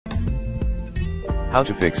How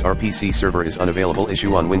to fix RPC server is unavailable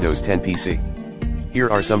issue on Windows 10 PC. Here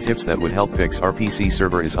are some tips that would help fix RPC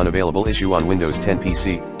server is unavailable issue on Windows 10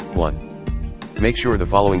 PC. 1. Make sure the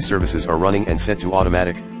following services are running and set to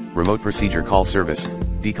automatic: Remote Procedure Call Service,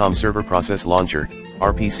 DCOM Server Process Launcher,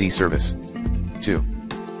 RPC Service. 2.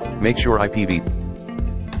 Make sure IPv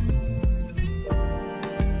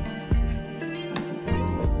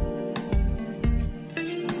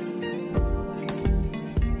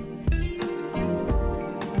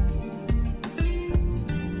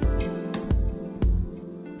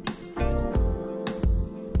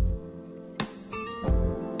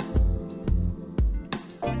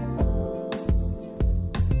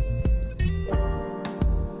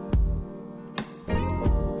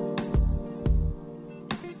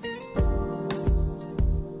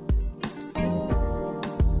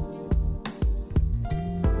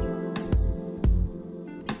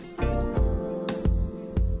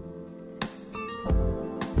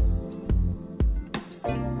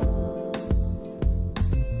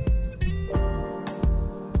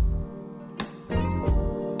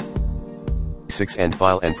and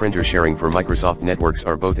file and printer sharing for Microsoft networks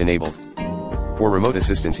are both enabled. For remote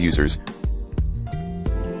assistance users,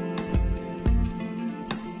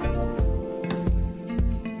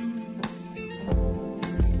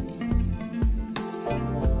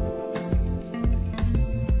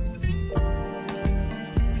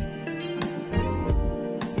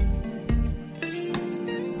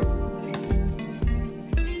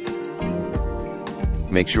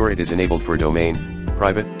 make sure it is enabled for domain,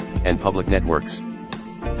 private, and public networks.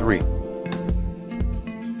 3.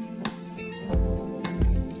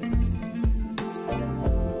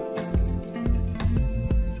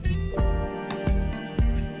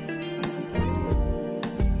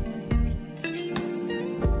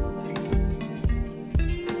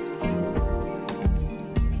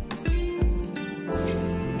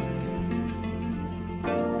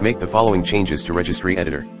 Make the following changes to registry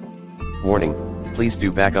editor. Warning: please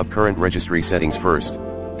do backup current registry settings first.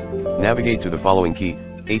 Navigate to the following key: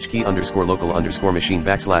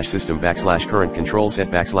 /local_machine/system/current control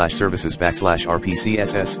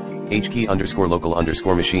set/services/RPCSS,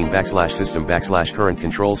 /local_machine/system/current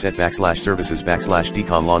control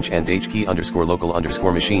set/services/DCOM launch, and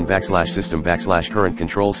 /local_machine/system/current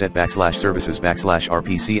control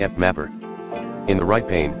set/services/RPC mapper. In the right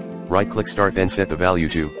pane, right-click Start, then set the value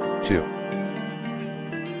to 2.